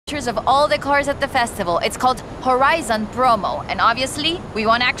pictures of all the cars at the festival. It's called Horizon Promo. And obviously, we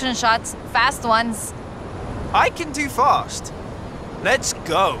want action shots, fast ones. I can do fast. Let's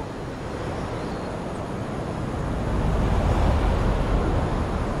go.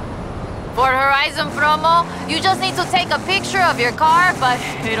 For Horizon Promo, you just need to take a picture of your car, but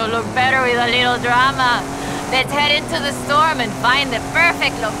it'll look better with a little drama. Let's head into the storm and find the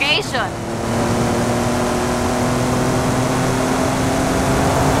perfect location.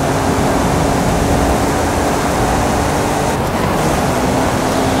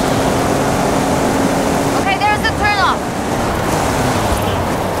 Okay, there's the turnoff.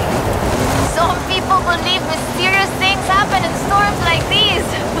 Some people believe mysterious things happen in storms like these.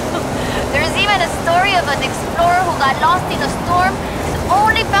 There's even a story of an explorer who got lost in a storm and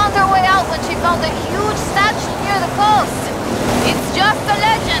only found her way out when she found a huge statue near the coast. It's just a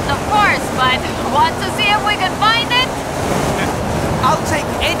legend, of course, but want to see if we can find it? I'll take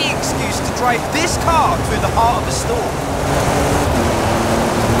any excuse to drive this car through the heart of the storm.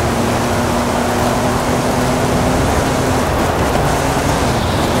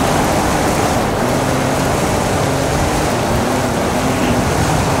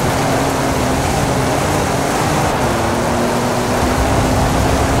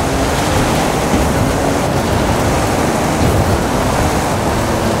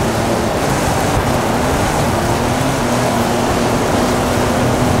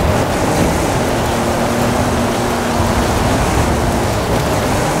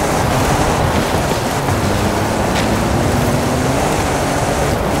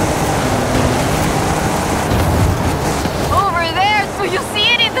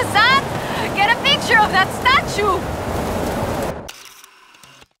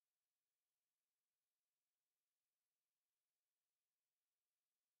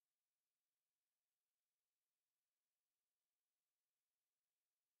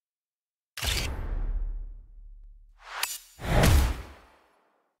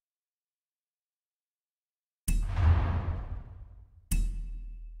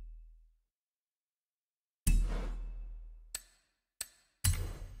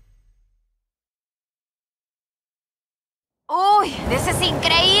 Uy, this is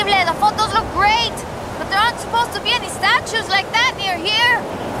increíble! The photos look great! But there aren't supposed to be any statues like that near here!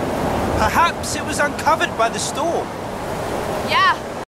 Perhaps it was uncovered by the storm. Yeah,